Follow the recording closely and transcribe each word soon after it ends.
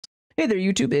Hey there,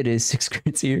 YouTube. It is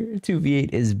SixCrits here.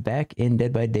 2v8 is back in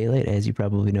Dead by Daylight, as you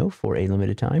probably know, for a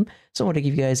limited time. So I want to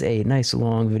give you guys a nice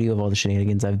long video of all the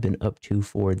shenanigans I've been up to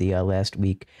for the last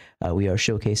week. We are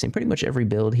showcasing pretty much every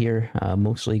build here,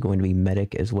 mostly going to be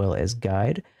medic as well as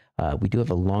guide. We do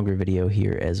have a longer video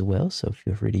here as well, so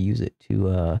feel free to use it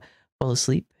to fall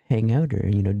asleep, hang out, or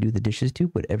do the dishes too,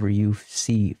 whatever you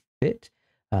see fit.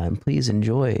 And please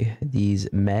enjoy these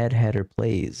Mad Hatter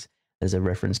plays as a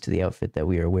reference to the outfit that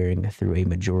we are wearing through a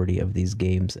majority of these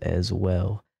games as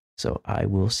well. So I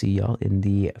will see y'all in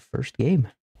the first game.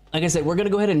 Like I said, we're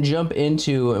gonna go ahead and jump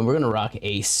into, and we're gonna rock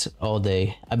Ace all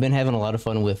day. I've been having a lot of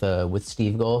fun with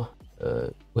Steve Gull,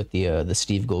 with the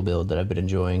Steve Gull build that I've been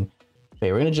enjoying.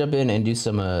 Okay, we're gonna jump in and do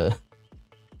some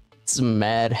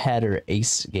Mad Hatter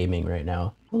Ace gaming right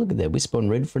now. Oh, look at that, we spawned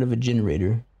right in front of a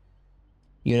generator.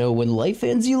 You know, when life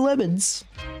hands you lemons.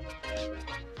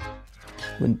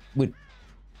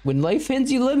 When life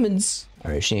hands you lemons. All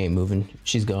right, she ain't moving.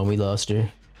 She's gone. We lost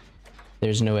her.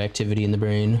 There's no activity in the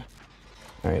brain.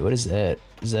 All right, what is that?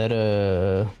 Is that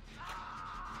that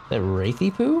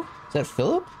Wraithy poo? Is that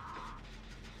Philip?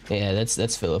 Yeah,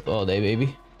 that's Philip all day,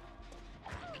 baby.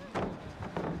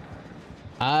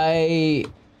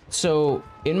 So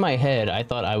in my head, I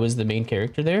thought I was the main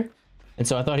character there, and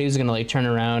so I thought he was gonna like turn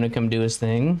around and come do his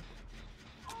thing.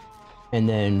 And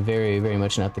then very, very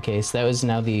much not the case. That was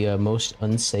now the most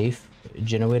unsafe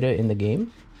generator in the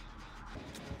game.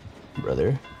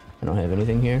 Brother, I don't have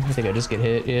anything here. I think I just get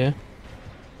hit, yeah.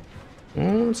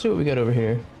 Let's see what we got over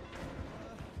here.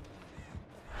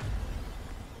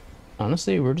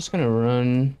 Honestly, we're just gonna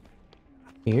run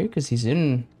here because he's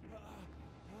in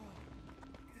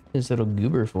his little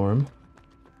goober form.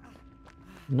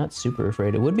 I'm not super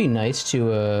afraid. It would be nice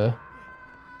to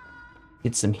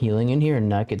get some healing in here and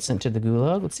not get sent to the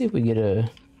gulag. Let's see if we get a...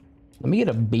 Let me get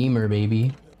a beamer,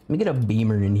 baby. Let me get a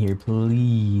beamer in here,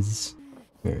 please.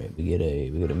 All right, we get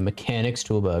a mechanics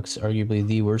toolbox, arguably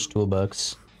the worst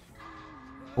toolbox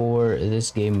for this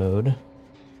game mode.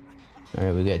 All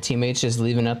right, we got teammates just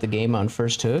leaving out the game on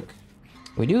first hook.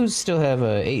 We do still have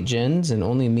 8 gens, and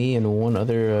only me and one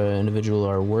other individual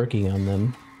are working on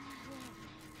them.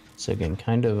 So again,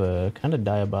 kind of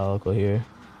diabolical here.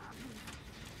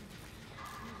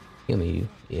 Heal me,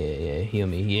 yeah, heal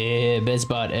me, yeah, best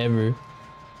bot ever.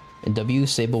 And W,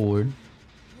 Sable Ward.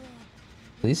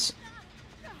 Please?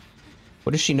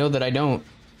 What does she know that I don't?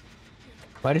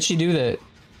 Why did she do that?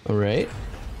 Alright.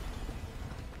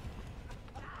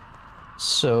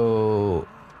 So,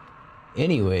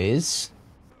 anyways,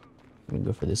 I'm gonna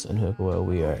go for this unhook while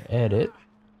we are at it.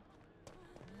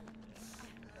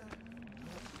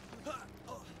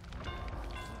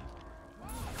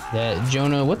 That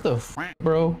Jonah, what the f,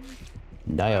 bro?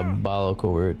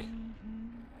 Diabolical work.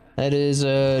 That is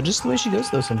just the way she goes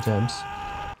though sometimes.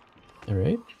 All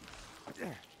right.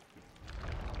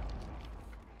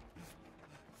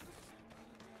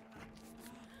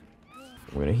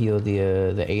 We're gonna heal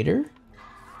the aider.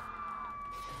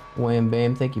 Wham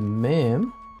bam, thank you,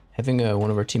 ma'am. Having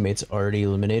one of our teammates already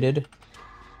eliminated.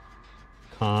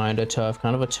 Kinda tough,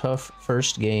 kind of a tough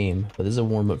first game, but this is a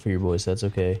warm-up for your boys, so that's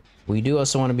okay. We do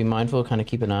also want to be mindful, kind of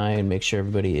keep an eye and make sure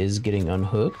everybody is getting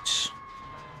unhooked.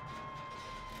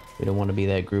 We don't want to be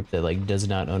that group that like does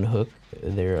not unhook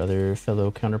their other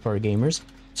fellow counterpart gamers.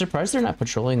 Surprised they're not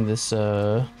patrolling this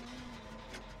yeah,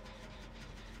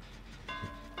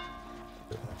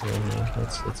 no,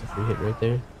 that's a free hit right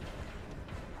there.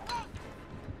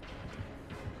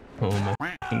 Oh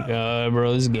my god,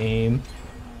 bro, this game.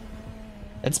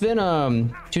 It's been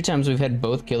 2 times we've had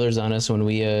both killers on us when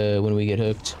we get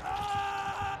hooked.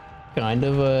 Kind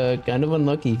of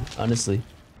unlucky, honestly.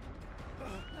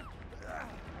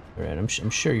 All right, I'm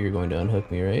sure you're going to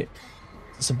unhook me, right?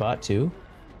 Is this a bot too?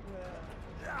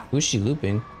 Who's she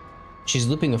looping? She's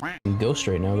looping a f***ing ghost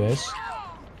right now, guys.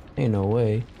 Ain't no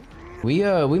way. We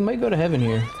might go to heaven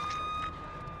here.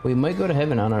 We might go to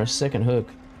heaven on our second hook.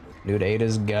 Dude,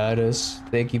 Ada's got us.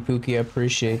 Thank you, Pookie. I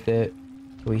appreciate that.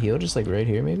 Can we heal just like right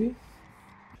here, maybe?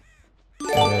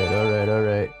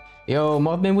 Alright. Yo,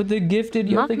 Mothman with the gifted.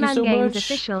 Yo, thank you so much. Games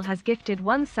Official has gifted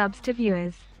 1 subs to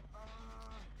viewers.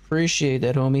 Appreciate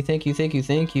that, homie.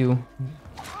 Thank you.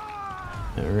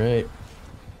 Alright.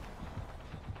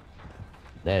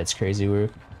 That's crazy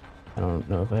work. I don't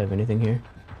know if I have anything here.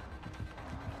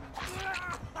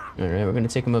 Alright, we're gonna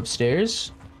take him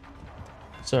upstairs.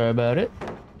 Sorry about it.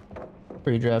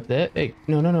 Pre-drop that. Hey,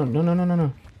 no.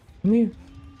 Come here.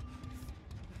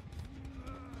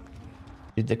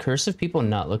 Dude, the curse of people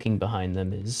not looking behind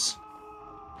them is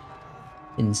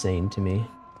insane to me.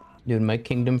 Dude, my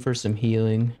kingdom for some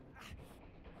healing.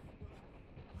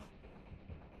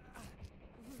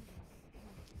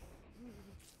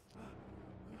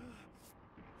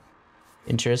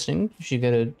 Interesting. She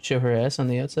gotta show her ass on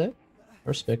the outside. I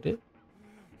respect it.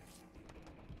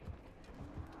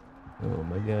 Oh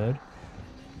my god.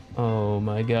 Oh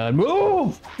my god.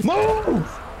 Move!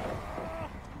 Move!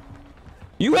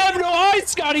 You have no eyes,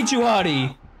 Scotty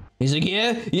Chuhati! He's like,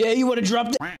 yeah, you wanna drop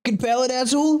that fucking pallet,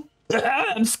 asshole?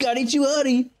 I'm Scotty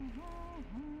Chuhati.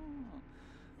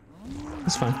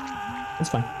 It's fine. It's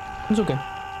fine. It's okay.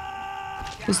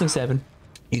 These things happen.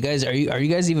 You guys, are you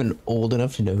guys even old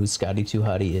enough to know who Scotty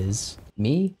Chuhati is?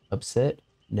 Me? Upset?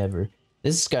 Never.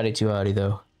 This is Scotty Chuhati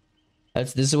though.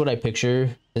 This is what I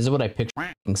picture. This is what I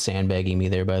picture sandbagging me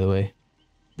there, by the way.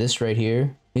 This right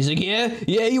here. He's like, yeah,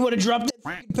 you wanna drop that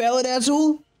fucking pallet,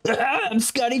 asshole? I'm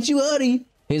Scotty Chuhati.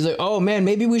 He's like, oh man,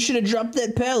 maybe we should have dropped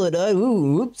that pallet.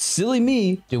 Ooh, whoops, silly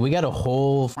me. Dude, we got a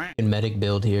whole fucking medic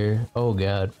build here. Oh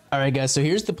god. All right, guys, so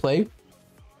here's the play.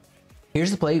 Here's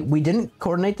the play. We didn't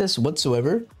coordinate this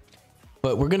whatsoever,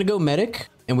 but we're gonna go medic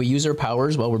and we use our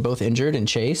powers while we're both injured and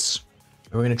chase.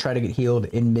 And we're gonna try to get healed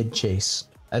in mid chase.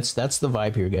 That's the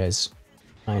vibe here, guys.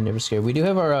 I ain't never scared. We do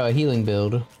have our healing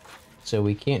build, so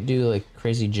we can't do like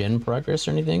crazy gen progress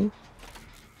or anything,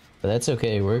 but that's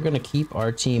okay. We're gonna keep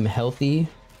our team healthy.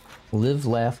 Live,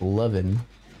 laugh, lovin'.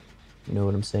 You know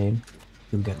what I'm saying?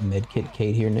 We've got Medkit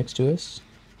Kate here next to us.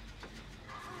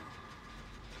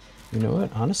 You know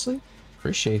what? Honestly,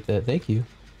 appreciate that. Thank you.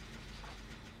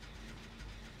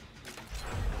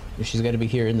 She's got to be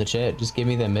here in the chat. Just give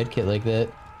me that medkit like that.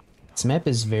 This map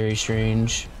is very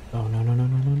strange. Oh,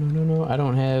 no. I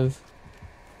don't have...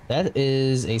 That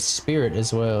is a spirit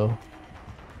as well.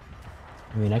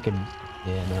 I mean, I could...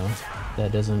 Yeah, no.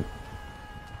 That doesn't...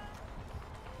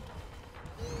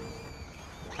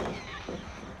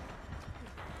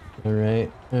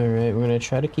 Alright. We're gonna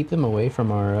try to keep them away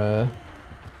from our,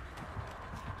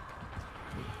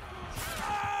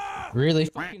 really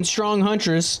fucking strong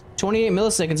Huntress. 28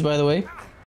 milliseconds, by the way.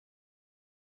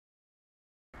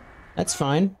 That's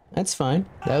fine. That's fine.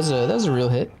 That was a real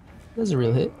hit. That was a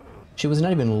real hit. She was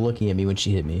not even looking at me when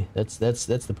she hit me. That's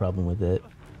the problem with it.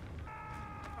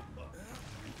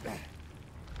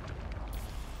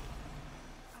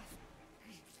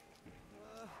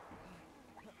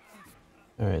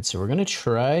 Alright, so we're gonna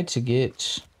try to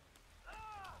get...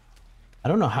 I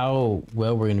don't know how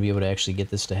well we're gonna be able to actually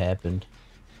get this to happen.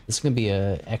 This is gonna be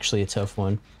actually a tough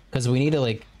one. Because we need to,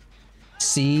 like,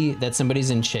 see that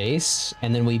somebody's in chase,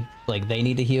 and then we, like, they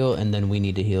need to heal, and then we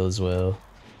need to heal as well.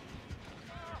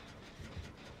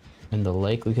 And the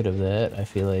likelihood of that, I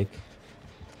feel like...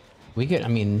 We could, I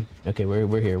mean... Okay,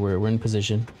 we're here. We're in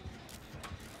position.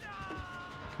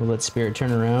 We'll let Spirit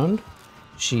turn around.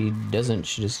 She doesn't,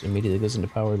 she just immediately goes into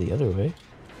power the other way.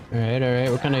 Alright,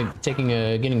 we're kind of getting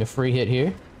a free hit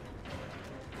here.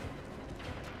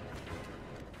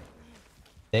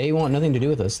 They want nothing to do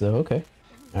with us though, okay.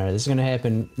 Alright, this is gonna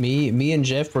happen. Me and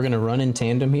Jeff, we're gonna run in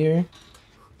tandem here.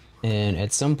 And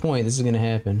at some point, this is gonna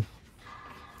happen.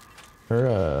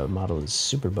 Her model is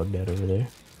super bugged out over there.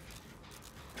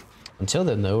 Until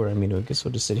then though, I mean, I guess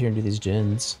we'll just sit here and do these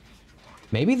gens.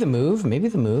 Maybe the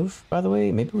move, by the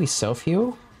way, maybe we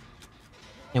self-heal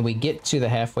and we get to the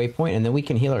halfway point and then we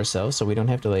can heal ourselves so we don't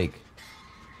have to like...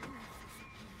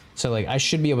 So like, I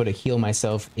should be able to heal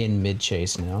myself in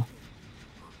mid-chase now.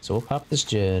 So we'll pop this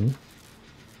gen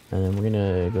and then we're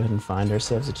gonna go ahead and find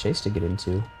ourselves a chase to get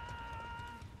into.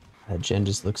 That gen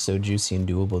just looks so juicy and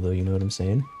doable though, you know what I'm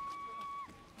saying?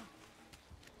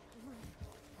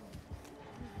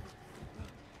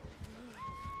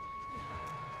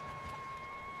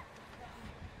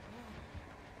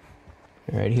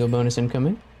 Alright, heal bonus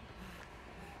incoming.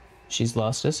 She's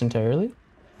lost us entirely.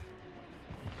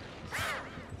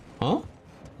 Huh?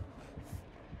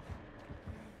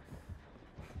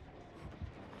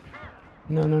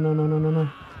 No.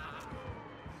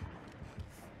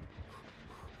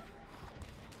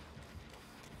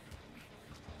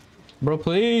 Bro,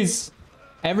 please!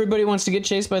 Everybody wants to get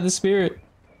chased by the spirit.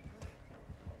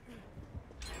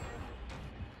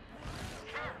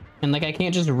 And like, I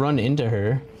can't just run into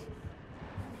her.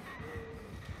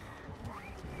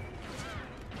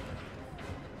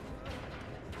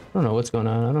 I don't know what's going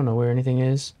on. I don't know where anything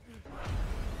is.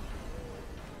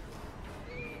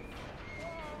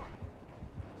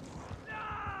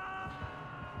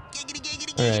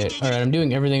 Alright, I'm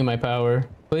doing everything in my power.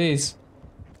 Please.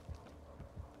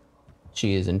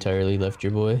 She has entirely left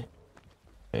your boy.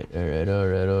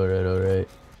 Alright.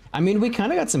 I mean, we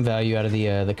kind of got some value out of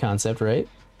the concept, right?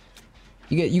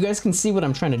 You guys can see what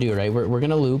I'm trying to do, right? We're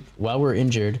gonna loop while we're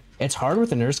injured. It's hard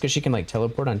with the nurse because she can like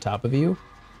teleport on top of you.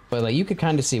 But like, you could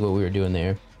kind of see what we were doing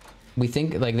there. We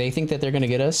think, like, they think that they're gonna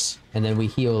get us, and then we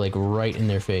heal like right in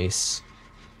their face.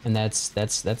 And that's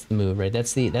the move, right?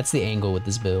 That's the angle with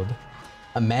this build.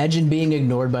 Imagine being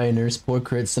ignored by a nurse. Poor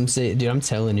crit. Some say, dude, I'm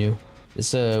telling you,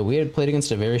 this we had played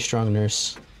against a very strong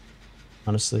nurse.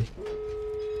 Honestly,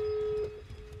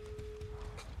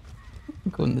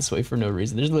 I'm going this way for no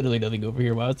reason. There's literally nothing over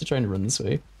here. Why was I trying to run this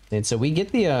way? And so we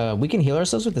get the we can heal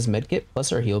ourselves with this medkit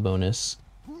plus our heal bonus.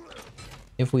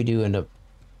 If we do end up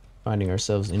finding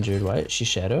ourselves injured. Why? She's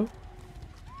Shadow?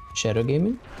 Shadow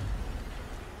gaming?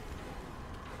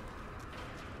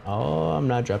 Oh, I'm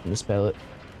not dropping this pallet.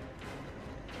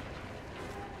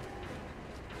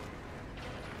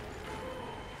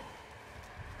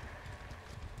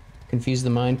 Confuse the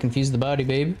mind, confuse the body,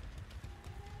 babe.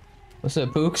 What's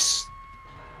up, Pooks?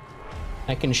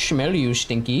 I can smell you,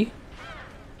 Stinky.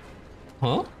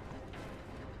 Huh?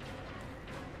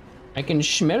 I can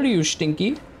smell you,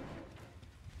 Stinky.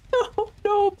 No,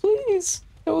 no, please.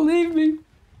 Don't leave me.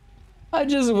 I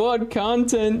just want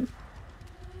content.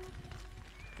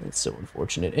 It's so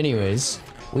unfortunate. Anyways,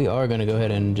 we are gonna go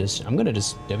ahead and I'm gonna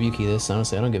just W key this.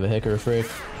 Honestly, I don't give a heck or a frick.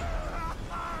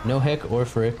 No heck or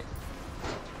frick.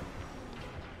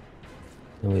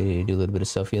 And we do a little bit of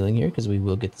self-healing here because we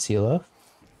will get the seal off.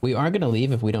 We aren't gonna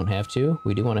leave if we don't have to.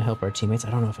 We do want to help our teammates.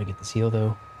 I don't know if I get this heal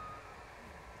though.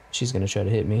 She's gonna try to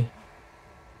hit me.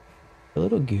 A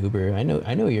little goober. I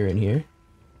know you're in here.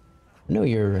 I know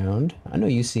you're around. I know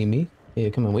you see me. Yeah,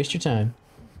 come on, waste your time.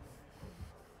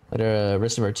 Let our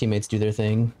rest of our teammates do their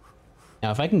thing.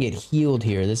 Now, if I can get healed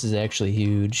here, this is actually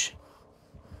huge.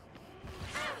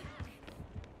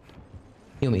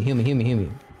 Heal me, heal me, heal me, heal me.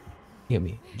 Heal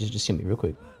me. Just heal me real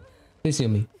quick. Please heal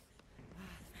me.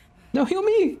 No, heal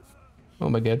me! Oh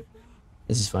my god.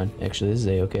 This is fine. Actually, this is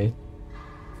a-okay.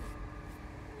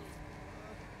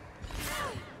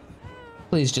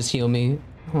 Please just heal me.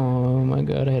 Oh my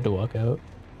god, I had to walk out.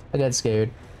 I got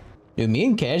scared. Dude, me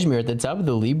and Cashmere at the top of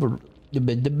the leaderboard.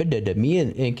 Me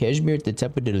and Cashmere at the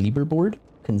top of the leaderboard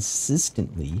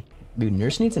consistently. Dude,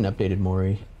 Nurse needs an updated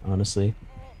Mori, honestly.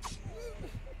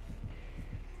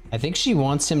 I think she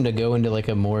wants him to go into like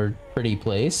a more pretty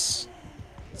place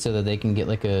so that they can get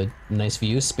like a nice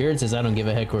view. Spirit says, I don't give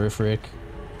a heck or a frick.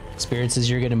 Spirit says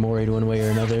you're getting Mori'd one way or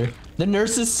another. The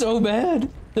nurse is so bad.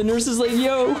 The nurse is like,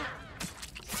 yo.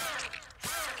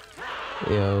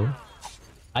 Yo.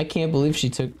 I can't believe she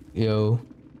took, yo.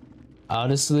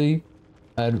 Honestly,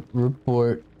 I'd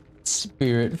report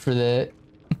Spirit for that.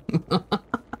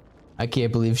 I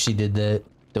can't believe she did that.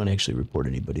 Don't actually report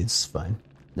anybody, it's fine.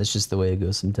 That's just the way it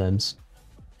goes sometimes.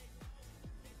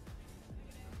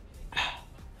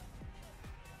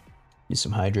 Do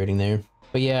some hydrating there.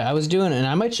 But yeah, I was doing, and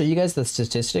I might show you guys the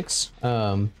statistics.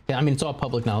 I mean, it's all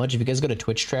public knowledge. If you guys go to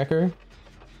Twitch Tracker,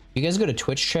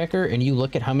 and you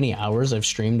look at how many hours I've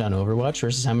streamed on Overwatch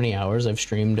versus how many hours I've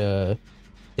streamed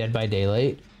Dead by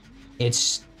Daylight,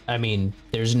 it's, I mean,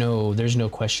 there's no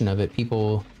question of it.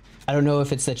 People, I don't know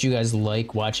if it's that you guys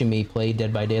like watching me play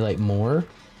Dead by Daylight more.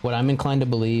 What I'm inclined to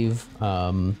believe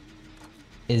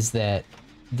is that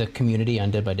the community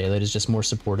on Dead by Daylight is just more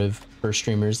supportive for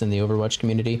streamers than the Overwatch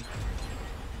community.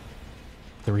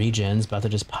 The regen's about to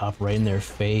just pop right in their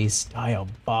face.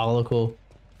 Diabolical.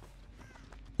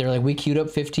 They're like, we queued up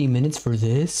 15 minutes for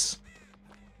this.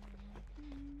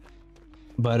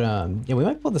 But yeah, we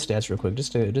might pull the stats real quick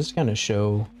just to kind of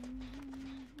show.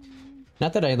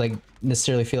 Not that I like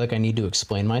necessarily feel like I need to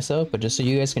explain myself, but just so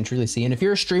you guys can truly see. And if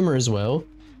you're a streamer as well,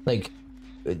 like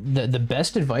the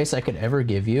best advice I could ever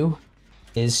give you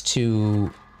is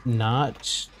to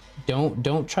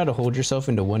don't try to hold yourself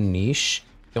into one niche.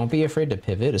 Don't be afraid to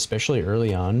pivot, especially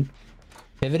early on.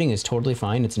 Pivoting is totally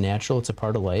fine. It's natural. It's a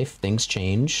part of life. Things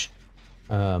change.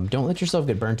 Don't let yourself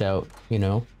get burnt out, you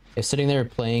know? If sitting there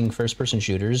playing first-person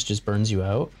shooters just burns you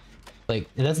out, like,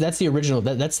 that's the original,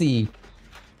 that's the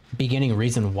beginning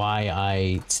reason why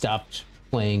I stopped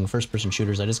playing first-person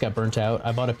shooters. I just got burnt out.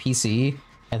 I bought a PC,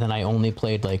 and then I only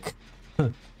played, like,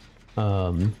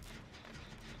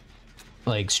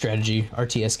 like, strategy,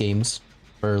 RTS games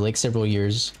for, like, several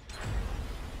years.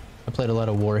 I played a lot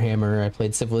of Warhammer, I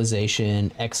played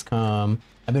Civilization, XCOM.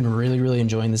 I've been really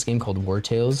enjoying this game called War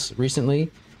Tales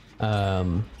recently,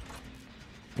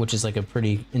 which is like a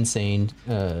pretty insane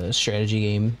strategy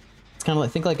game. It's kind of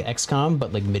like, think like XCOM,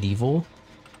 but like medieval.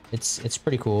 It's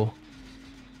pretty cool.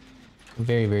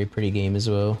 Very pretty game as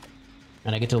well.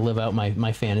 And I get to live out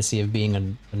my fantasy of being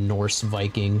a Norse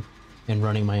Viking and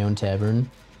running my own tavern.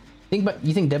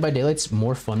 You think Dead by Daylight's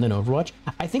more fun than Overwatch?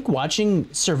 I think watching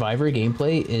Survivor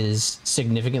gameplay is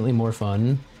significantly more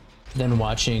fun than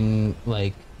watching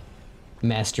like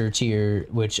Master tier,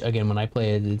 which again, when I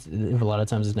play it, a lot of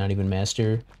times it's not even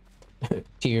Master.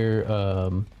 tier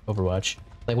Overwatch.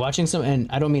 Like watching some,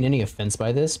 and I don't mean any offense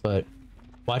by this, but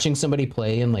watching somebody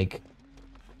play in like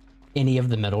any of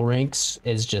the medal ranks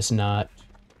is just not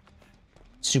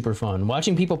super fun.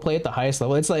 Watching people play at the highest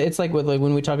level, it's like with like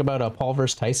when we talk about Paul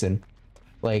versus Tyson,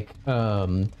 like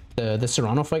the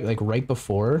Serrano fight, like right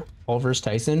before Paul versus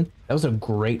Tyson, that was a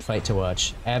great fight to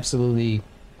watch. Absolutely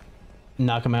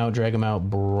knock him out, drag him out,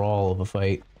 brawl of a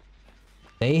fight.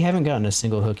 They haven't gotten a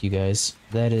single hook, you guys.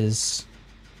 That is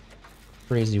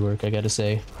crazy work, I gotta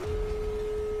say.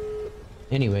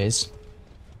 Anyways,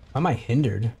 why am I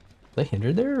hindered? Am I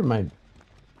hindered there, or am I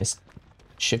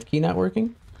shift key not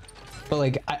working? But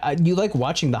like, you like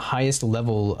watching the highest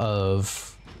level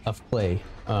of play,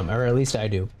 or at least I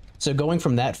do. So going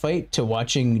from that fight to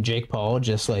watching Jake Paul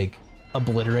just like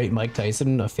obliterate Mike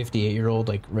Tyson, a 58-year-old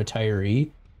like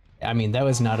retiree, I mean, that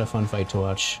was not a fun fight to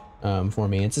watch for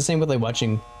me. It's the same with like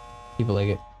watching people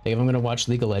like if I'm gonna watch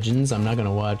League of Legends, I'm not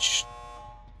gonna watch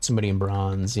somebody in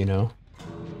bronze, you know.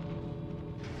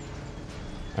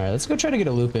 All right, let's go try to get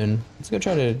a loop in. Let's go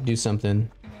try to do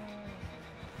something.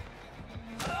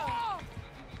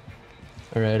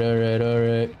 All right, all right, all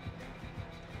right.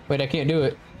 Wait, I can't do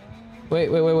it. Wait.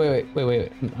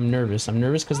 I'm nervous. I'm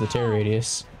nervous because of the terror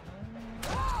radius.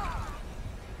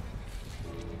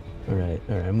 All right.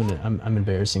 I'm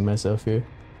embarrassing myself here.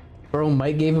 Bro,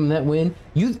 Mike gave him that win.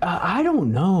 I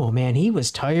don't know, man. He was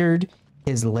tired.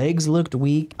 His legs looked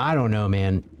weak. I don't know,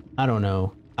 man. I don't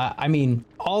know. I mean,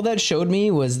 all that showed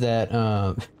me was that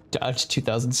Dodge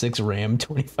 2006 Ram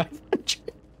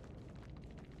 2500.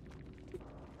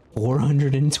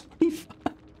 425.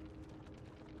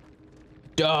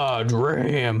 Dodge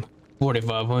Ram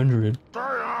 4500.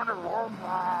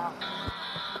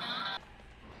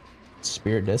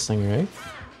 Spirit Deathslinger, right?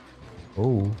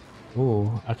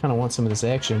 Oh, I kind of want some of this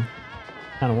action.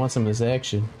 What's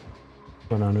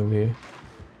going on over here?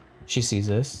 She sees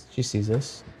us.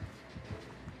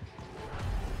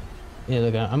 Yeah,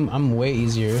 look, I'm way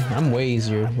easier.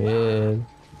 Yeah.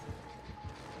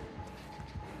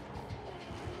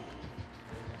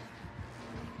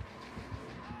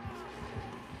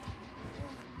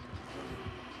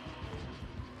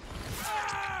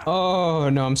 Oh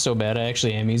no, I'm so bad. I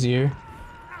actually am easier.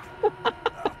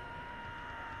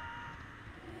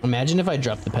 Imagine if I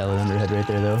dropped the pallet on her head right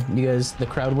there, though. You guys, the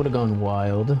crowd would have gone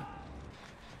wild.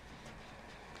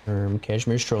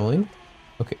 Cashmere's trolling.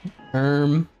 Okay.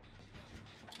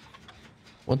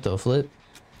 What the flip?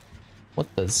 What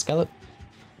the scallop?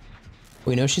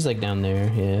 We know she's like down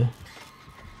there, yeah.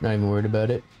 Not even worried about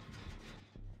it.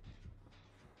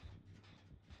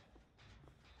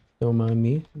 Don't mind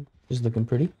me. Just looking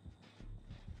pretty.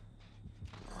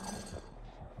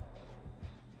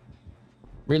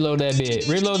 Reload that bit.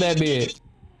 Reload that bit.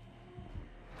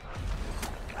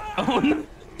 Oh no.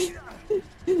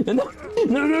 No.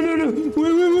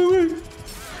 Wait.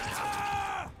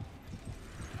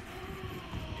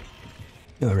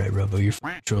 All right, Robo, you're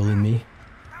trolling me.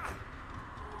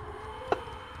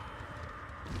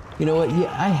 You know what?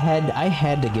 Yeah, I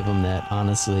had to give him that,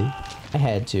 honestly. I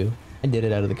had to. I did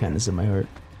it out of the kindness of my heart.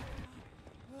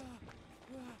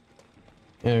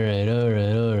 All right.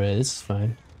 This is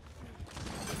fine.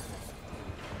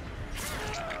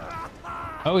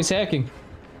 Oh, he's hacking.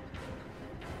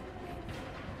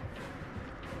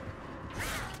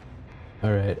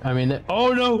 All right. I mean, that. Oh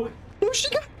no! No, she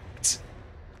got.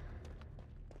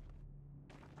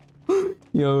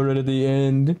 Yo, right at the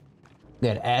end.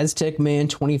 That Aztec Man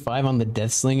 25 on the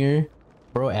Deathslinger.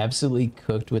 Bro, absolutely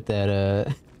cooked with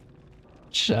that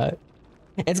shot.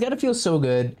 It's gotta feel so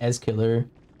good as killer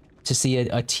to see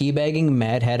a teabagging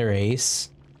Mad Hatter ace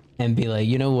and be like,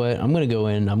 you know what? I'm gonna go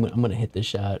in. I'm gonna hit this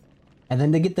shot. And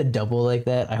then to get the double like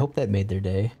that, I hope that made their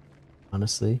day,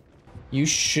 honestly. You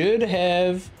should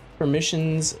have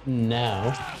permissions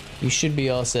now. You should be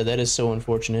all set. That is so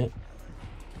unfortunate.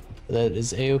 That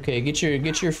is a-okay.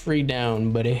 Get your free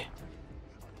down, buddy.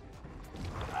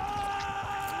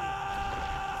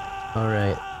 All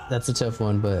right, that's a tough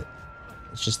one, but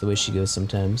it's just the way she goes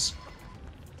sometimes.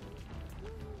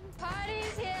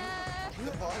 Party's here.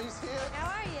 The party's here. How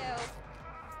are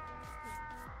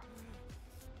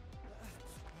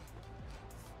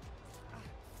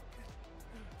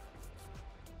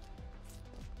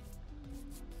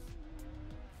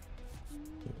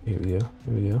you? Here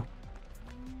we go.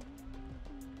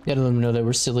 Gotta let them know that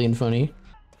we're silly and funny.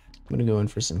 I'm gonna go in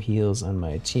for some heals on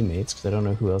my teammates because I don't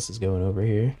know who else is going over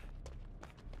here.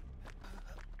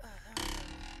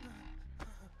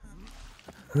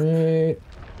 Right.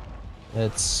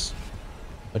 That's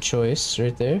a choice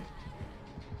right there.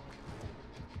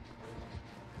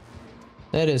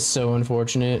 That is so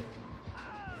unfortunate.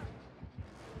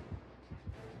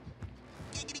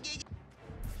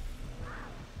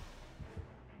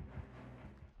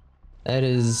 That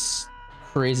is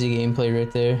crazy gameplay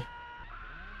right there.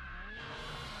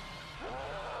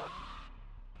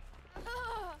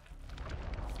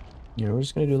 You know, we're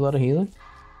just gonna do a lot of healing.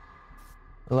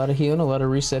 A lot of healing, a lot of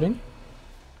resetting.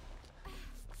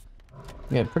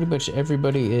 Yeah, pretty much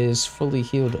everybody is fully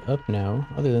healed up now,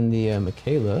 other than the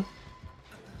Michaela.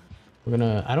 We're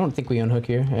gonna... I don't think we unhook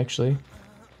here, actually.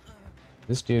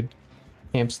 This dude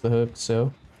camps the hook,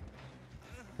 so...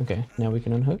 Okay, now we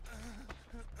can unhook.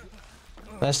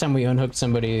 Last time we unhooked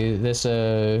somebody, this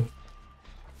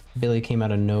Billy came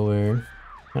out of nowhere.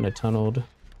 Kind of tunneled.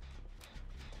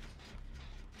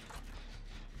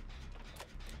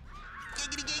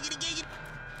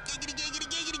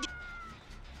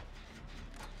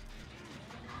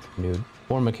 Dude,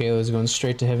 poor Michaela's going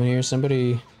straight to heaven here.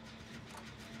 Somebody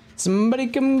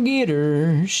come get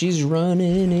her. She's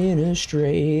running in a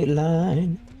straight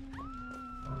line.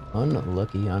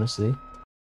 Unlucky, honestly.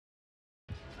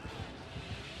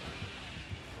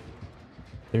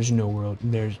 There's no world.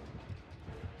 There's...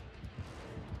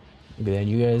 Look at that.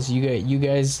 You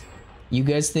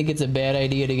guys think it's a bad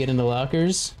idea to get into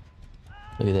lockers?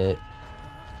 Look at that.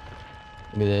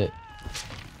 Look at that.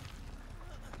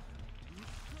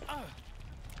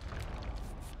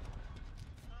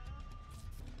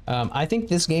 I think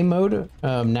this game mode,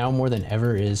 now more than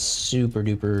ever, is super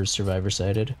duper survivor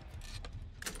sided.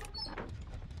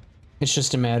 It's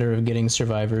just a matter of getting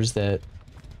survivors that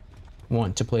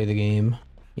want to play the game,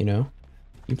 you know?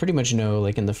 You pretty much know,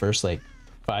 like, in the first, like,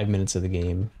 5 minutes of the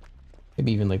game,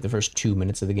 maybe even, like, the first 2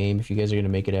 minutes of the game, if you guys are gonna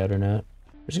make it out or not.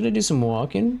 We're just gonna do some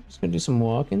walking. Just gonna do some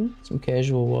walking. Some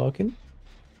casual walking.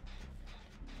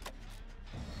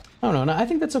 I don't know, no, I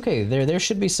think that's okay. There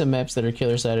should be some maps that are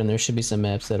killer sided and there should be some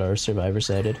maps that are survivor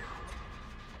sided.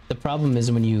 The problem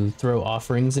is when you throw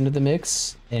offerings into the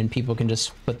mix and people can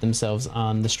just put themselves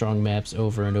on the strong maps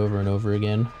over and over and over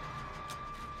again.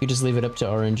 You just leave it up to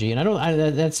RNG,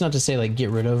 and that's not to say like get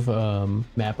rid of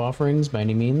map offerings by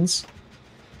any means,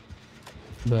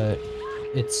 but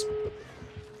it's...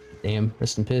 Damn,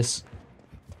 rest in piss.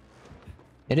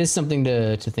 It is something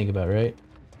to think about, right?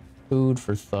 Food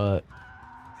for thought.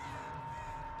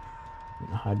 I'm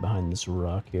gonna hide behind this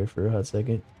rock here for a hot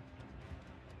second.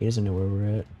 He doesn't know where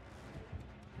we're at.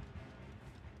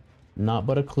 Not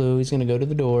but a clue. He's gonna go to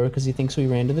the door because he thinks we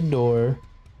ran to the door.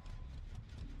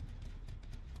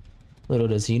 Little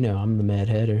does he know, I'm the Mad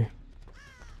Hatter.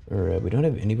 Alright, we don't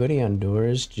have anybody on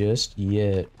doors just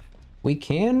yet. We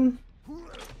can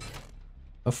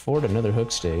afford another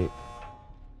hook state.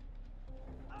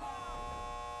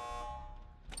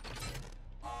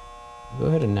 Go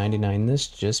ahead and 99 this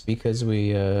just because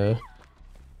we,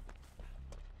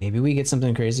 maybe we get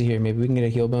something crazy here. Maybe we can get a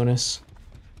heal bonus.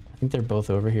 I think they're both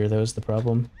over here, though, is the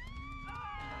problem.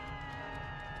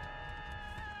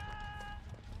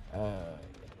 I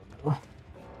don't know. I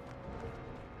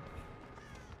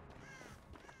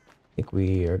think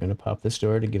we are gonna pop this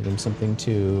door to give them something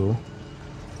to...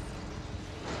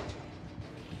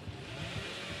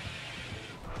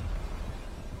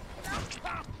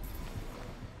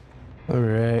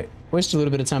 Alright. Wasted a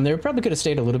little bit of time there. Probably could have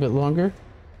stayed a little bit longer.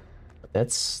 But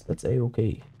that's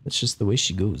a-okay. That's just the way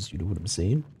she goes, you know what I'm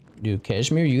saying? Dude,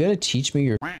 Kashmir, you gotta teach me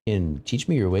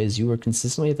your ways. You were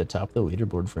consistently at the top of the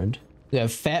leaderboard, friend. We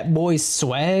have Fat Boy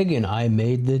Swag, and I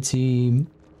made the team.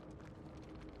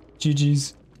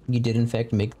 GG's. You did, in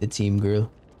fact, make the team, girl.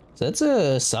 So that's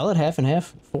a solid half and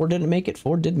half. 4 didn't make it,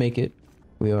 4 did make it.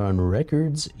 We are on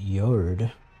Records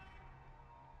Yard.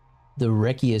 The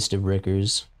wreckiest of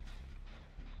wreckers.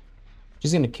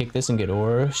 She's gonna kick this and get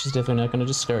ore. She's definitely not gonna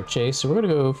just start chase. So we're gonna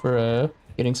go for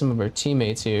getting some of our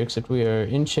teammates here, except we are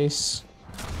in chase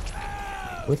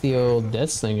with the old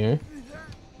Death Slinger.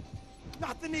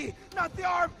 Not the knee, not the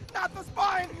arm, not the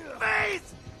spine.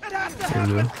 Face! It has to There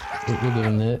we go. happen. We'll give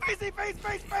him that.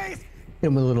 Face! Hit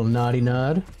him with a little naughty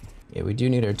nod. Yeah, we do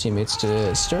need our teammates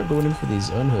to start going in for these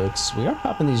unhooks. We are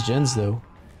popping these gens though.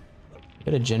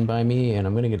 Got a gen by me, and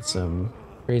I'm gonna get some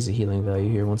crazy healing value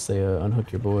here once they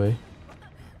unhook your boy.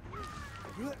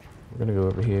 We're gonna go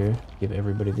over here, give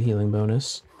everybody the healing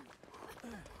bonus.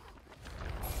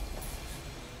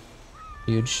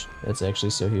 Huge. That's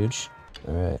actually so huge.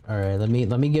 Alright, let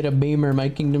me get a beamer, my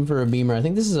kingdom for a beamer. I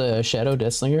think this is a Shadow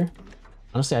Deathslinger.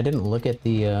 Honestly, I didn't look at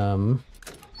the I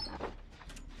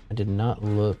did not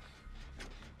look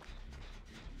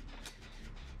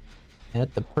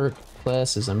at the perk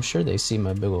classes. I'm sure they see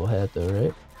my big ol' hat though,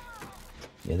 right?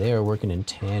 Yeah, they are working in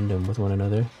tandem with one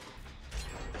another.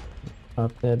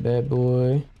 Pop that bad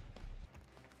boy.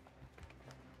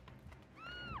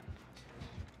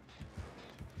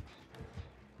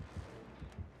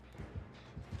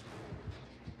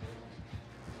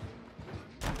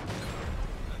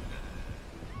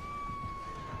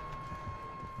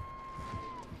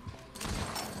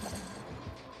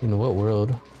 In what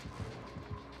world?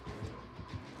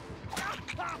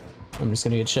 I'm just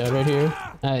gonna get shot right here.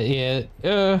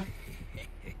 Yeah.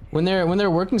 When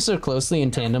they're working so closely in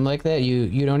tandem like that,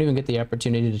 you don't even get the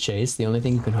opportunity to chase. The only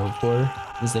thing you can hope for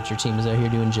is that your team is out here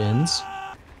doing gens.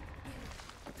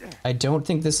 I don't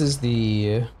think this is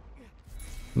the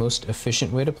most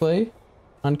efficient way to play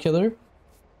on Killer.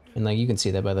 And like you can see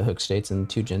that by the hook states and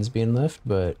 2 gens being left,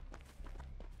 but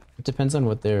it depends on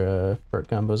what their perk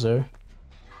combos are.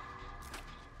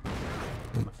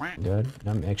 Oh my god,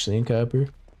 I'm actually in copper.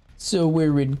 So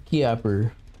we're in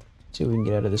copper. See what we can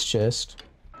get out of this chest.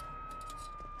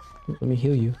 Let me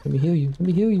heal you. Let me heal you. Let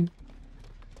me heal you.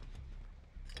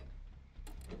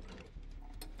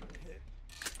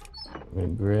 I'm gonna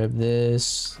grab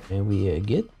this, and we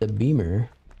get the beamer.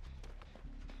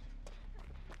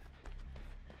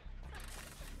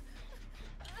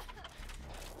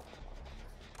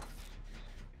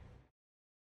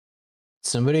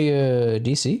 Somebody,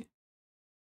 DC?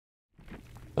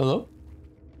 Hello?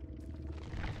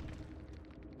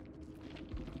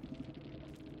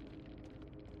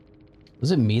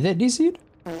 Was it me that DC'd?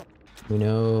 We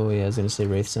know, yeah, I was gonna say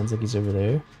Wraith sounds like he's over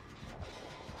there.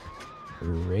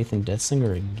 Wraith and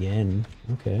Deathslinger again.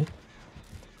 Okay.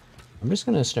 I'm just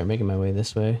gonna start making my way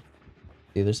this way.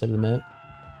 The other side of the map.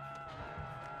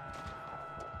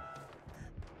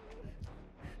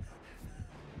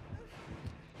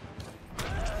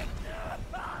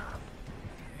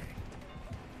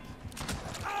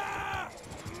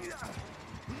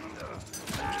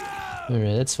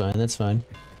 Alright, that's fine, that's fine.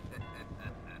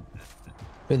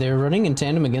 But they're running in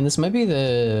tandem again. This might be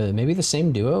maybe the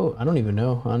same duo? I don't even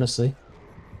know, honestly.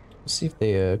 Let's see if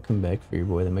they come back for your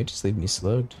boy. They might just leave me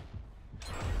slugged.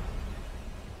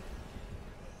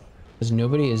 Because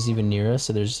nobody is even near us,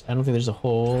 so I don't think there's a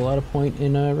whole lot of point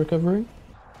in recovering.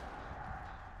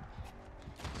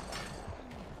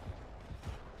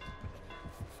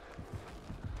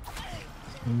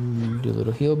 Do a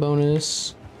little heal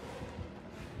bonus.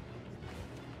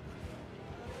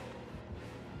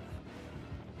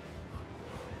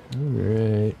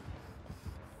 Alright.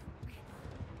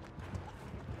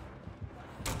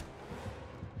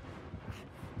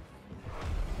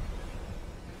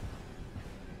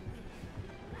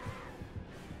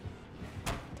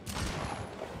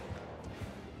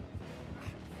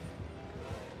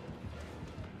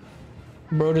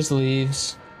 Bro just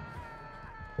leaves.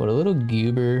 What a little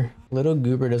goober. Little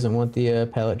goober doesn't want the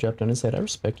pallet dropped on his head. I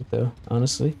respect it though,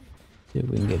 honestly. See if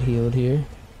we can get healed here.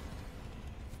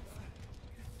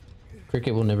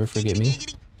 Cricket will never forget me.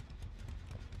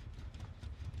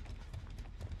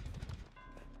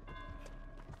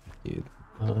 Dude,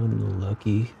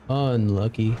 unlucky.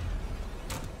 Unlucky.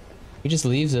 He just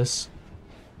leaves us.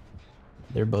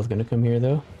 They're both gonna come here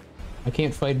though. I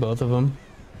can't fight both of them.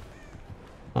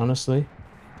 Honestly.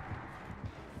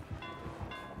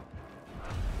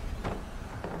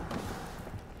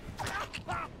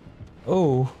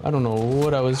 Oh, I don't know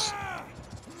what I was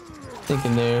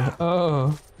thinking there.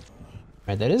 Oh.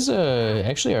 Alright, that is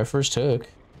actually our first hook.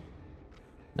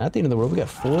 Not the end of the world. We got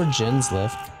 4 gens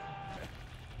left.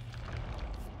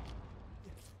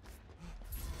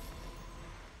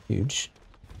 Huge.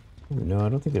 No, I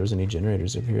don't think there was any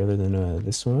generators over here other than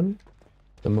this one.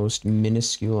 The most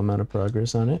minuscule amount of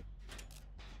progress on it.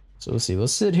 So we'll see. We'll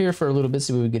sit here for a little bit,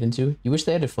 see what we get into. You wish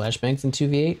they had a flashbangs in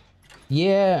 2v8?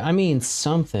 Yeah, I mean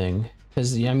something.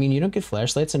 Because, I mean, you don't get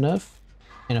flashlights enough.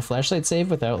 And a flashlight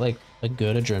save without, like, a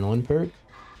good adrenaline perk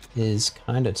is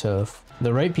kind of tough.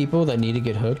 The right people that need to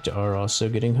get hooked are also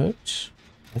getting hooked,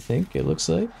 I think it looks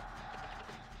like.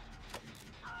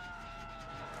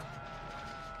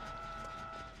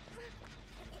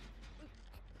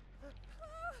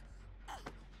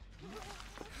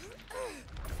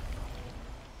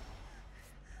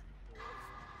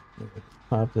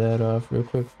 Pop that off real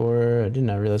quick for her. I did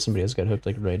not realize somebody else got hooked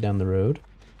like right down the road.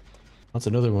 That's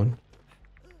another one.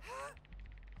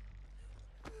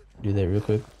 Do that real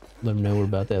quick. Let them know we're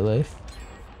about that life.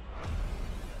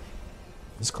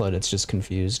 This Claudette's just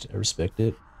confused. I respect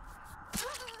it.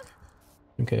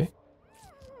 Okay.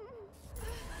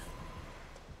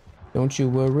 Don't you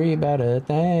worry about a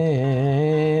thing.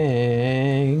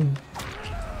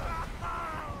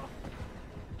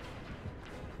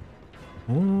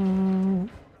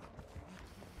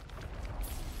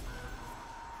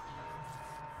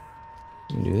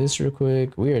 Do this real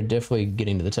quick. We are definitely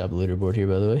getting to the top of the leaderboard here,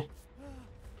 by the way.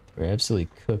 We're absolutely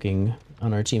cooking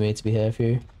on our teammates' behalf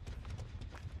here. It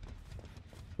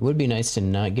would be nice to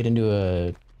not get into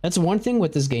a... That's one thing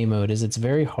with this game mode, is it's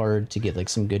very hard to get like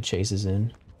some good chases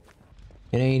in.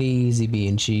 It ain't easy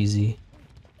being cheesy.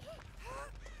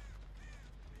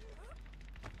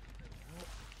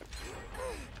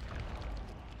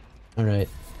 Alright.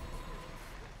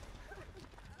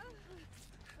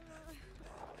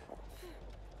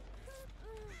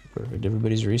 Perfect.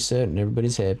 Everybody's reset and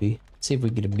everybody's happy. Let's see if we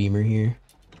get a beamer here.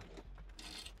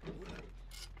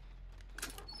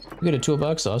 We get a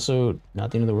toolbox, also not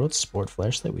the end of the world. Sport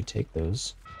flashlight, we take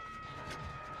those.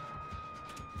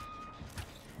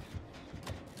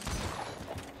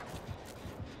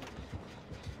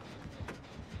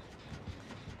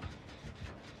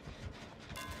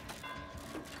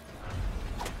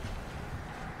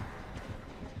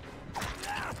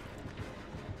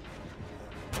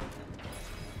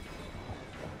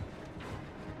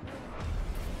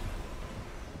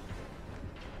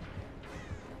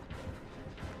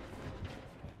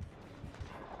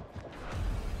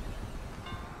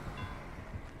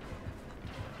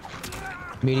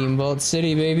 Medium Vault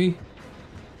City, baby.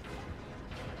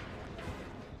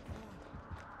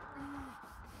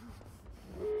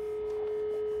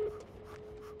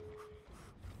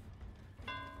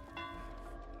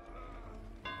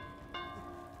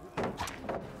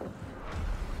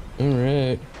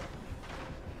 Alright.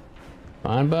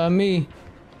 Fine by me.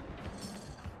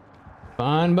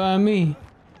 Fine by me.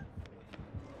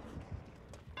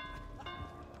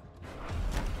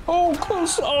 Oh,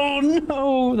 close. Oh,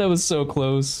 no. That was so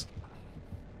close.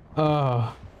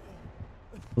 Oh.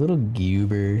 Little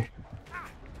goober.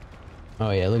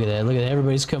 Oh, yeah. Look at that. Look at that.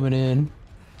 Everybody's coming in.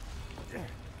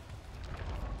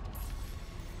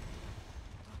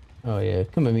 Oh, yeah.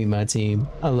 Come and meet my team.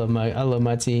 I love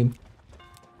my team.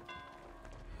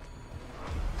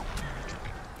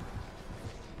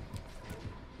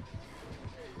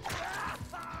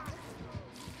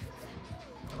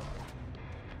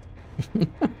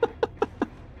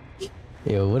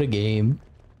 Yo, what a game.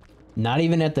 Not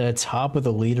even at the top of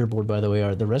the leaderboard, by the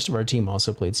way. The rest of our team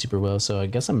also played super well, so I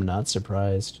guess I'm not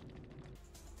surprised.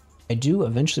 I do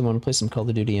eventually want to play some Call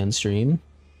of Duty on stream.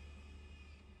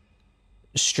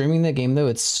 Streaming that game, though,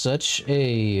 it's such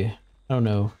a... I don't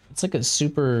know. It's like a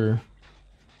super...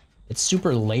 It's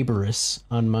super laborious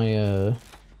on my,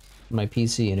 my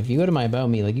PC. And if you go to my About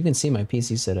Me, like, you can see my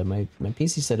PC setup. My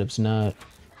PC setup's not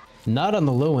on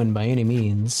the low end by any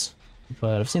means.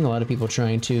 But I've seen a lot of people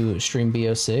trying to stream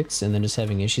BO6 and then just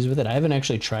having issues with it. I haven't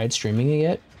actually tried streaming it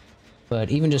yet, but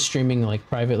even just streaming like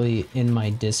privately in my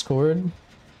Discord,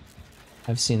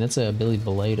 I've seen that's a Billy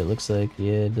Blight. It looks like,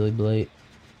 yeah, Billy Blight.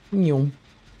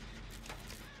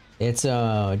 It's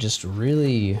just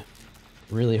really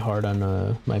hard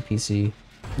on my PC.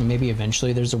 Maybe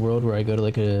eventually there's a world where I go to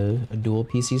like a dual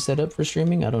PC setup for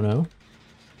streaming. I don't know.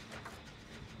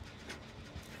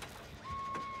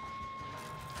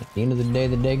 At the end of the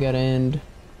day gotta end.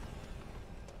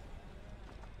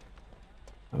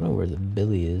 I don't know where the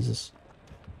Billy is.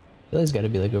 Billy's gotta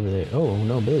be like over there. Oh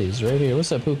no, Billy's right here.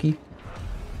 What's up, Pookie?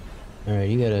 Alright,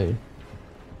 you gotta...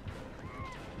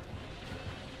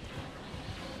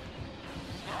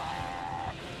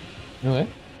 Okay.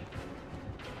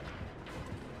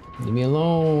 Leave me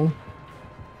alone.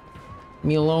 Leave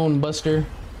me alone, Buster.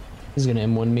 He's gonna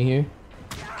M1 me here.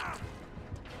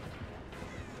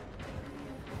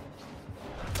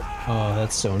 Oh,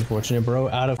 that's so unfortunate, bro.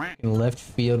 Out of left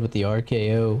field with the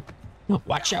RKO. Oh,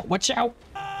 watch out, watch out!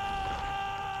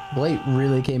 Blake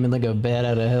really came in like a bat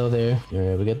out of hell there.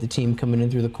 Alright, we got the team coming in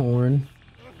through the corn.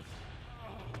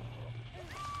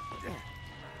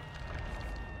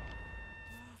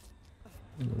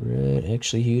 Alright,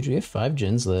 actually huge. We have 5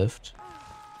 gens left.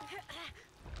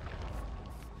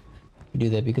 We do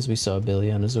that because we saw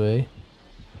Billy on his way.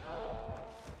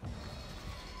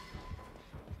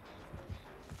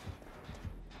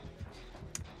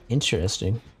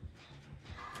 Interesting.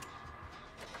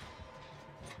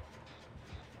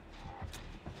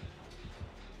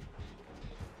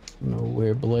 I don't know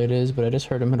where Blight is, but I just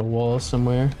heard him hit a wall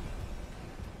somewhere.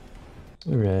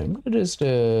 Alright, I'm gonna just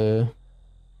think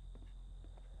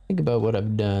about what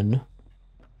I've done.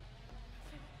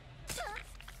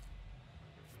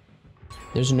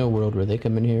 There's no world where they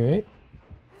come in here, right?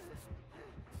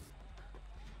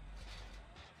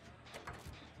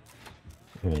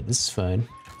 Alright, this is fine.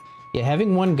 Yeah,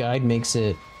 having one guide makes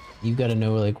it... You've got to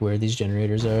know, like, where these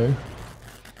generators are.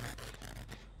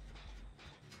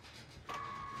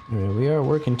 Alright, we are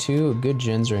working 2 good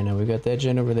gens right now. We got that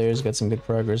gen over there, has got some good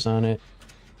progress on it.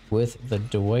 With the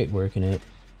Dwight working it.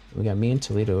 We got me and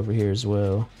Toledo over here as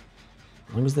well.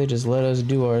 As long as they just let us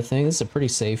do our thing. This is a pretty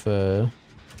safe,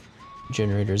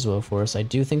 generator as well for us. I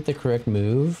do think the correct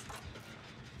move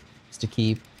is to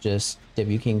keep just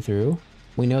W King through.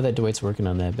 We know that Dwight's working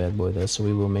on that bad boy though, so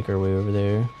we will make our way over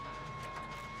there.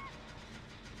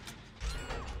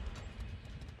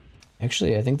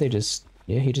 Actually, I think they just...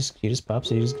 Yeah, he just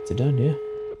pops it, he just gets it done, yeah.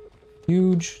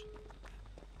 Huge.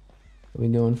 Are we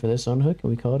going for this on hook and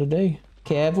we call it a day?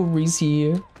 Cavalry's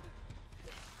here.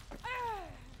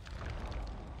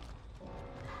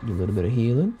 Do a little bit of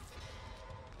healing.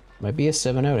 Might be a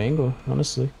 7-out angle,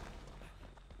 honestly.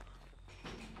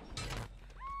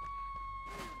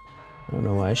 I don't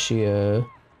know why she, I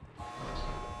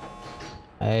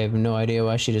have no idea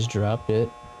why she just dropped it.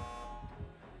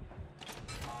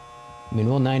 I mean,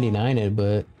 we'll 99 it,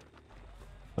 but...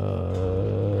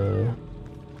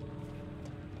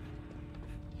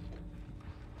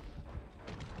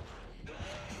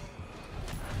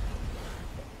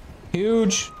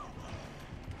 Huge!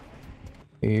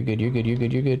 You're good, you're good, you're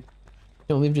good, you're good.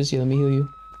 Don't leave just yet, let me heal you.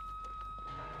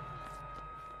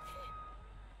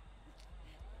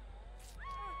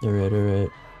 Alright, alright.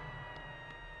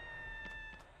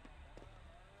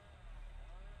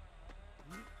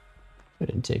 I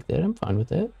didn't take that, I'm fine with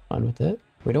that, fine with that.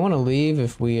 We don't want to leave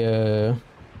if we,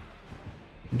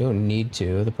 don't need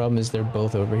to. The problem is they're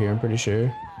both over here, I'm pretty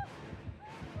sure.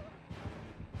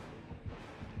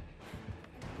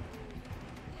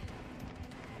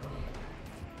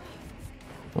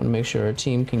 I want to make sure our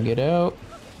team can get out.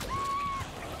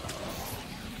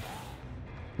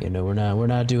 You know, we're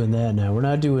not doing that now. We're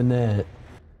not doing that.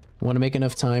 I want to make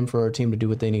enough time for our team to do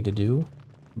what they need to do,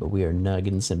 but we are not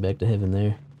getting sent back to heaven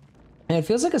there. And it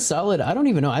feels like a solid, I don't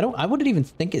even know. I wouldn't even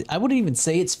think it, I wouldn't even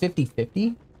say it's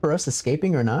 50-50 for us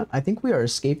escaping or not. I think we are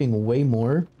escaping way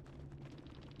more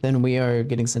than we are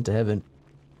getting sent to heaven.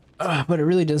 But it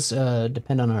really does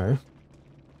depend on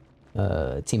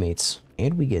our teammates.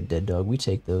 And we get dead dog. We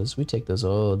take those. We take those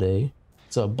all day.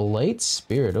 It's a Blight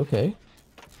Spirit. Okay.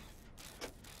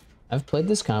 I've played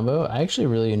this combo. I actually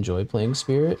really enjoy playing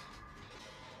Spirit.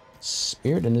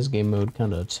 Spirit in this game mode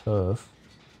kind of tough.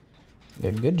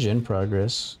 Got good gen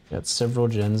progress. Got several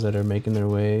gens that are making their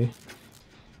way.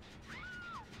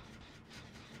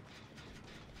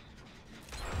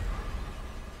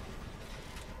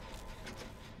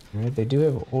 Alright, they do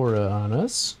have aura on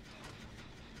us.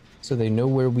 So they know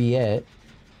where we at.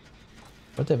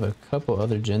 But they have a couple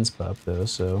other gens pop though,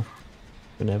 so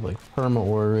gonna have like perma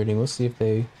aura rating. Let's see if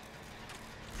they...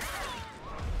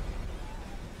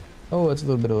 Oh, it's a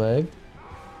little bit of lag.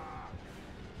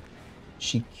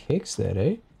 She kicks that,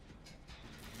 eh?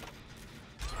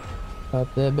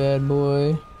 Pop that bad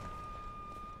boy.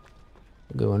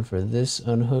 Going for this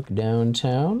unhook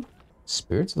downtown.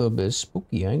 Spirit's a little bit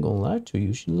spooky, I ain't gonna lie to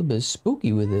you. She's a little bit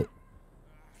spooky with it.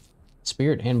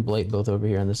 Spirit and Blight both over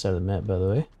here on this side of the map, by the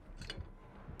way.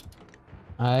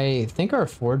 I think our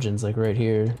fortune's like right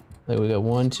here. Like we got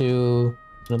 1, 2,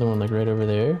 another one like right over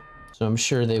there. So I'm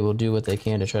sure they will do what they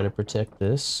can to try to protect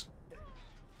this.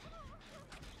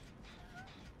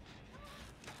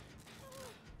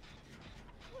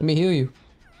 Let me heal you.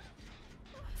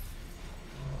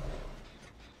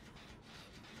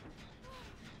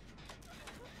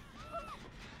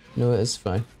 No, it's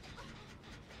fine.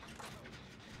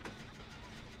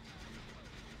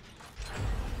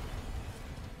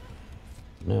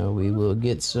 Now we will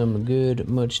get some good,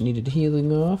 much needed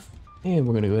healing off. And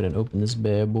we're gonna go ahead and open this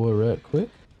bad boy right quick.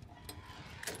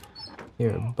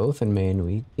 Here, both in main,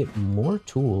 we get more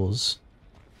tools.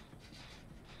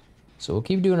 So we'll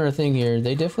keep doing our thing here.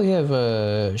 They definitely have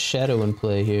a shadow in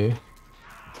play here.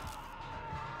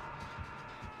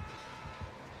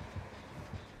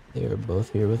 They are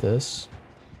both here with us.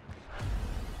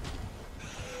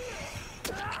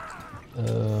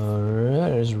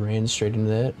 Alright, I just ran straight into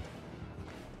that.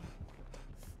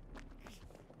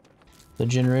 The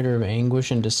generator of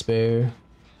anguish and despair.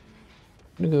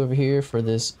 I'm gonna go over here for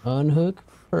this unhook,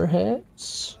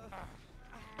 perhaps.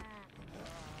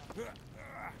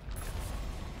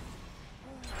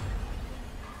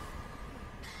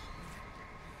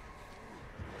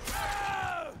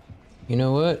 You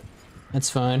know what? That's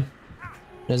fine.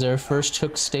 That's our first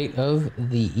hook state of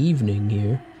the evening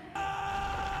here.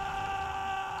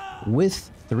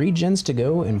 With 3 gens to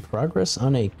go and progress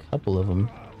on a couple of them.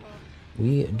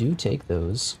 We do take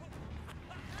those.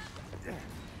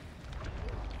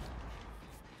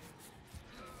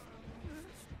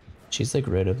 She's like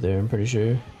right up there, I'm pretty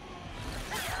sure.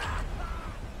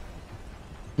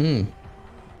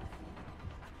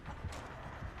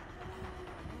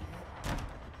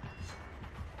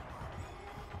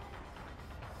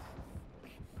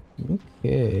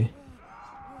 Okay.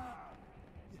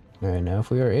 Alright, now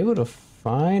if we are able to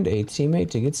find a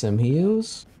teammate to get some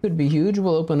heals, could be huge.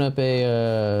 We'll open up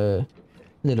a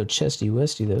little chesty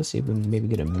westy though, see if we can maybe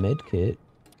get a med kit.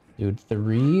 Dude,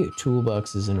 3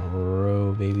 toolboxes in a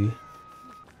row, baby.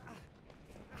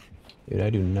 Dude, I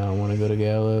do not want to go to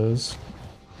Gallows.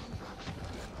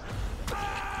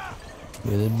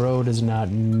 Yeah, the bro does not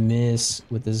miss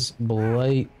with his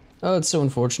blight. Oh, it's so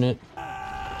unfortunate.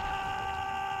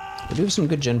 We do have some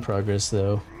good gen progress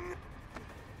though.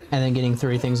 And then getting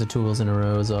 3 things of tools in a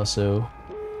row is also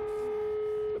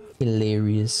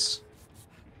hilarious.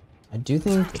 I do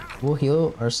think we'll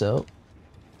heal ourselves.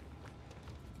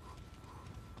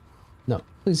 No,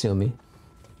 please heal me.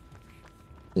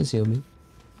 Please heal me.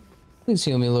 Please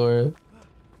heal me, Laura.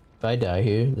 If I die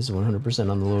here, this is 100%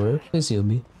 on the Laura. Please heal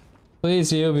me. Please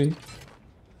heal me.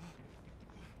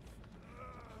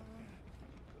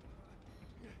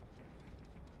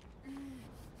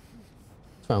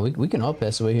 It's fine, we can all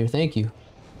pass away here, thank you.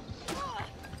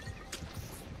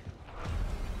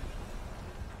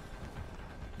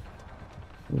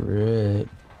 Right.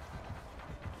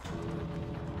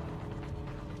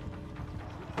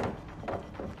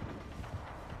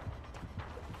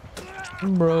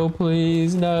 Bro,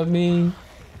 please, not me.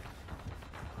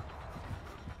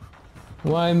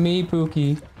 Why me,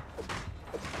 Pookie?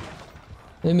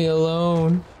 Leave me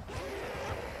alone.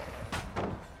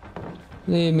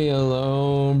 Leave me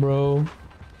alone, bro.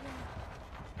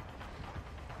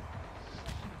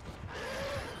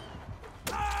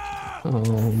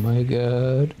 Oh my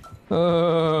god.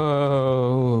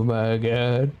 Oh my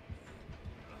god.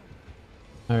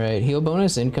 Alright, heal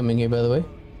bonus incoming here, by the way.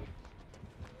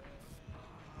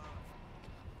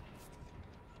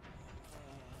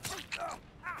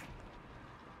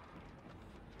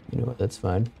 You know what, that's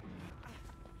fine.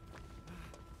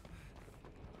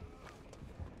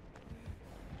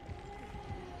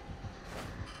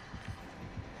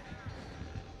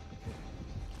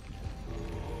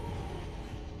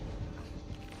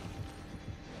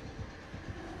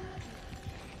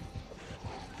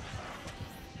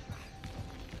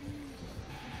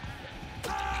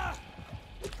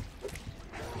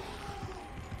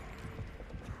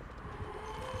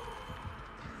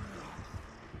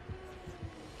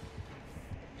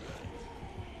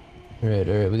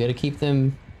 Alright, we gotta keep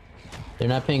them. They're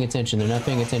not paying attention, they're not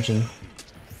paying attention.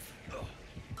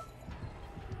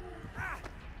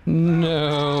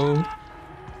 No.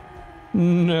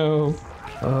 No.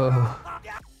 Oh.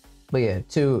 But yeah,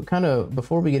 to kind of,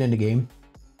 before we get into game,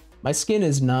 my skin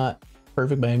is not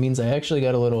perfect by any means. I actually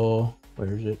got a little,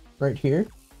 where is it? Right here.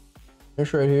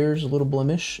 This right here is a little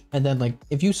blemish. And then like,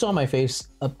 if you saw my face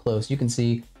up close, you can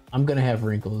see I'm gonna have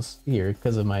wrinkles here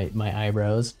because of my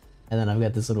eyebrows. And then I've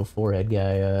got this little forehead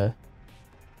guy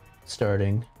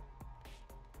starting.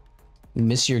 You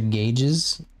miss your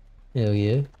gauges? Hell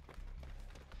yeah.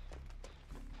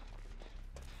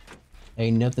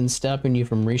 Ain't nothing stopping you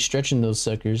from restretching those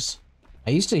suckers. I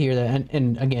used to hear that,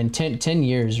 and again, 10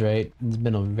 years, right? It's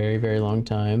been a very, very long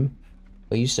time.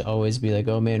 But I used to always be like,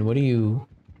 oh man, what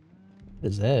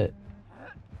is that?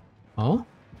 Huh?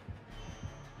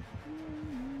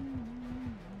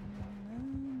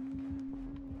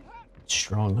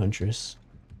 Strong Huntress.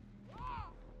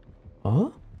 Huh?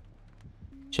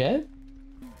 Chad?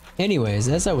 Anyways,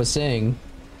 as I was saying,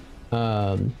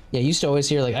 yeah, I used to always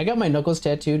hear like, I got my knuckles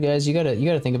tattooed, guys. You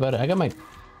gotta think about it. I got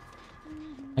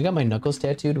my knuckles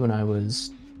tattooed when I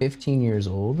was 15 years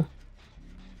old.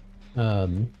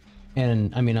 And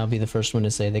I mean, I'll be the first one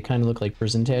to say they kind of look like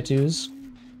prison tattoos.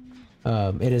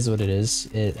 It is what it is.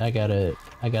 I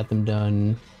got them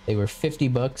done. They were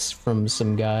 $50 from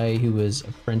some guy who was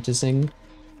apprenticing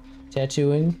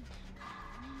tattooing,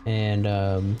 and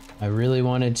I really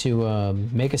wanted to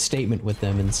make a statement with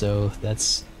them, and so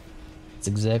that's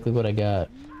exactly what I got.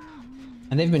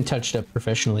 And they've been touched up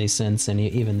professionally since, and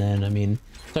even then, I mean,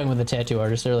 talking with the tattoo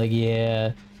artist, they're like,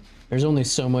 yeah, there's only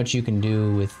so much you can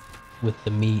do with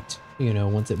the meat, you know,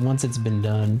 once it's been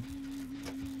done.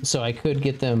 So I could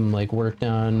get them like worked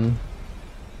on.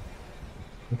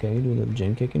 Okay, do a little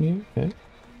gen kick in here. Okay.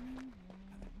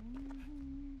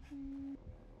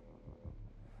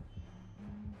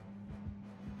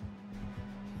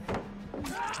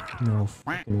 No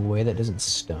fucking way that doesn't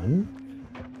stun.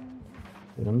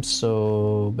 Dude, I'm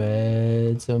so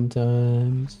bad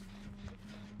sometimes.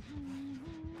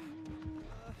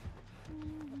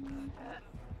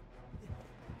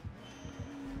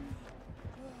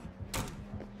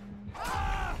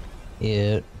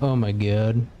 Yeah, oh my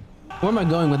god. Where am I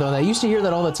going with all that? I used to hear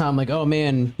that all the time, like, oh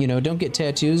man, you know, don't get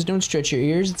tattoos, don't stretch your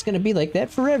ears, it's gonna be like that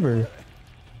forever.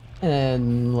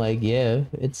 And like, yeah,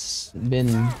 it's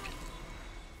been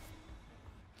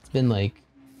like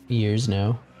years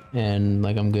now, and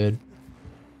like I'm good.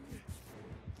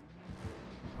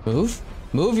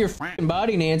 Move your f***ing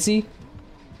body, Nancy.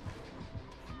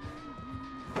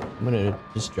 I'm gonna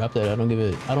just drop that. I don't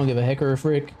give a heck or a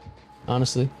frick,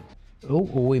 honestly. Oh,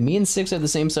 wait, me and Six have the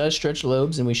same size stretched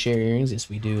lobes and we share earrings. Yes,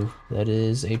 we do. That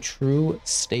is a true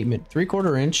statement.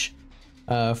 3/4 inch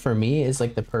for me is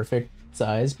like the perfect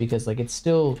size because like it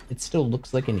still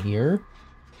looks like an ear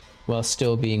while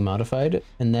still being modified,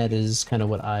 and that is kind of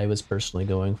what I was personally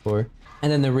going for.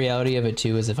 And then the reality of it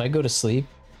too is if I go to sleep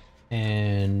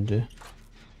and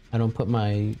I don't put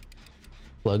my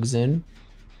plugs in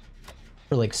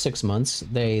for like 6 months,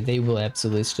 they will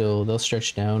absolutely they'll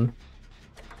stretch down.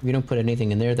 If you don't put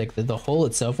anything in there, like the hole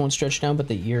itself won't stretch down, but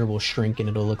the ear will shrink and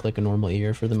it'll look like a normal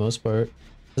ear for the most part.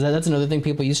 That's another thing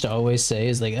people used to always say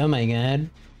is like, oh my god,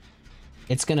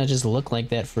 it's gonna just look like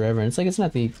that forever. And it's like, it's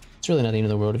really not the end of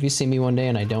the world. If you see me one day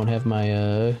and I don't have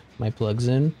my my plugs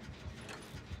in,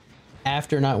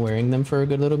 after not wearing them for a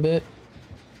good little bit,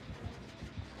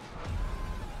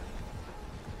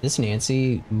 this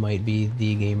Nancy might be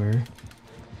the gamer.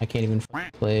 I can't even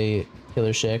play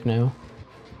Killer Shack now.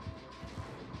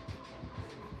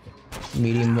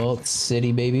 Medium Vault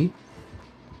City, baby.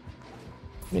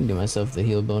 I'm gonna give myself the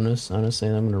heal bonus, honestly,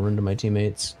 and I'm gonna run to my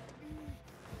teammates.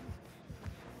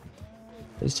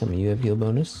 Please tell me you have heal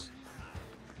bonus.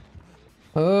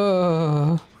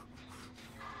 Oh,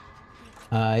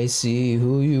 I see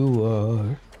who you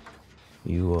are.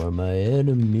 You are my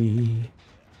enemy.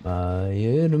 My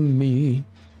enemy.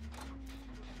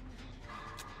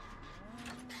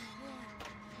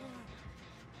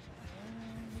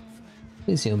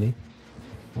 Please heal me.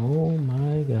 Oh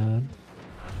my god.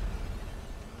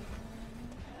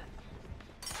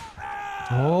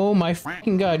 Oh my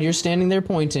fucking god, you're standing there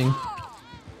pointing.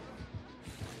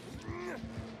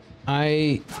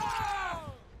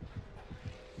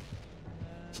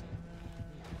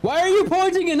 Why are you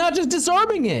pointing and not just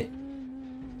disarming it?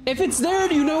 If it's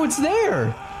there, you know it's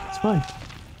there. It's fine.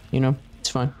 You know, it's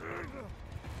fine.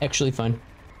 Actually fine.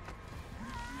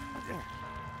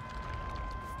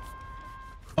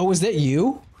 Oh, was that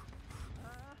you?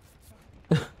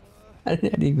 I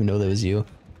didn't even know that was you.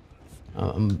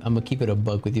 I'm gonna keep it a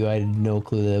buck with you. I had no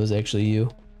clue that was actually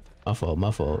you. My fault,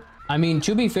 my fault. I mean,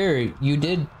 to be fair, you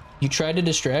tried to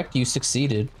distract, you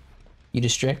succeeded. You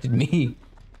distracted me.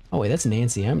 Oh wait, that's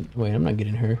Nancy. I'm not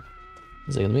getting her. I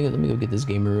was like, let me go get this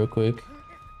gamer real quick.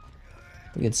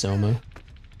 Let me get Soma.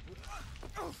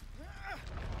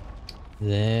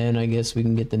 Then I guess we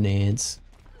can get the Nance.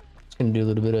 Just gonna do a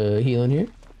little bit of healing here.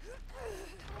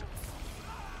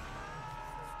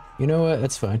 You know what?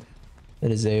 That's fine.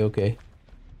 That is a-okay.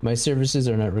 My services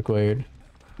are not required.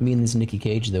 Me and this Nicky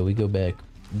Cage, though, we go back.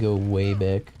 Go way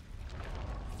back.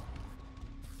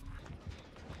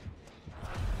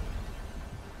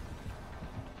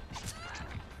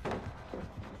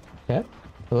 Cap?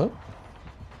 Hello?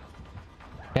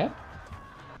 Cap?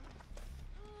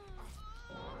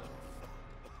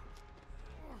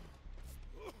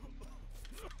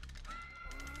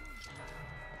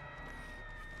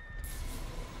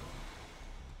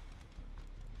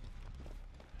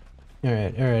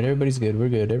 Alright, everybody's good. We're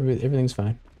good. Everything's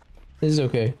fine. This is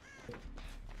okay.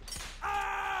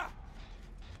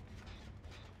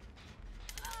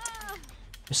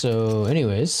 So,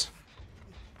 anyways.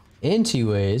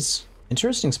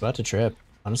 Interesting spot to trap.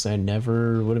 Honestly, I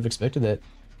never would have expected that.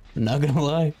 I'm not gonna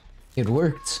lie. It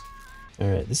worked.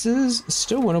 Alright, this is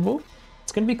still winnable.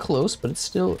 It's gonna be close, but it's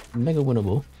still mega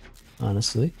winnable.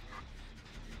 Honestly.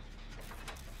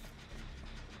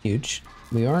 Huge.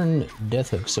 We are in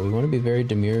Death Hook, so we want to be very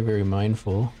demure, very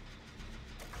mindful.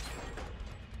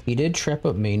 He did trap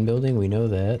up main building, we know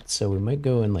that, so we might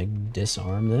go and like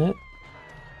disarm that.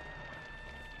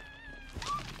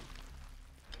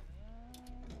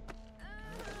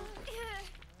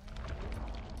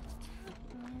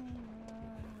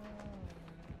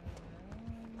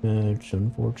 It's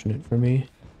unfortunate for me.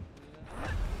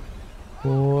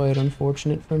 Quite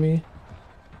unfortunate for me.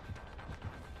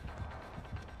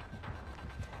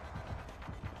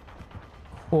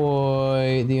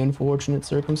 Quite the unfortunate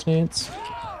circumstance.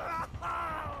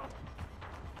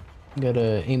 Got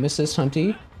a aim assist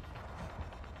hunty.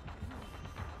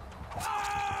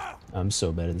 I'm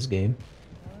so bad at this game.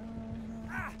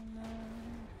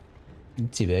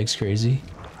 Teabag's crazy.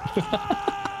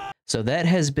 So that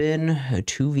has been a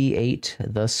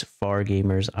 2v8 thus far,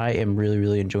 gamers. I am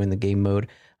really enjoying the game mode.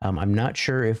 I'm not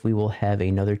sure if we will have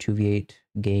another 2v8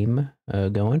 game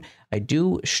going. I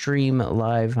do stream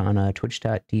live on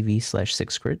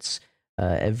twitch.tv/SixCrits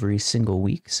every single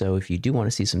week. So if you do want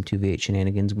to see some 2v8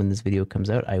 shenanigans when this video comes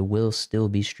out, I will still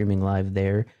be streaming live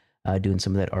there, doing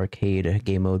some of that arcade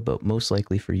game mode. But most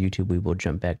likely for YouTube, we will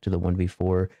jump back to the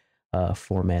 1v4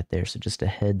 format there. So just a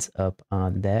heads up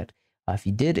on that. If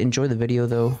you did enjoy the video,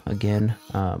 though, again,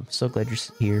 so glad you're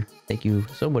here. Thank you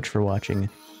so much for watching.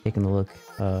 taking a look.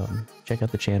 Check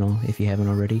out the channel if you haven't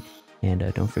already, and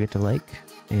don't forget to like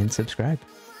and subscribe.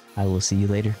 I will see you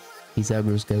later. Peace out,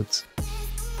 Gross Goats.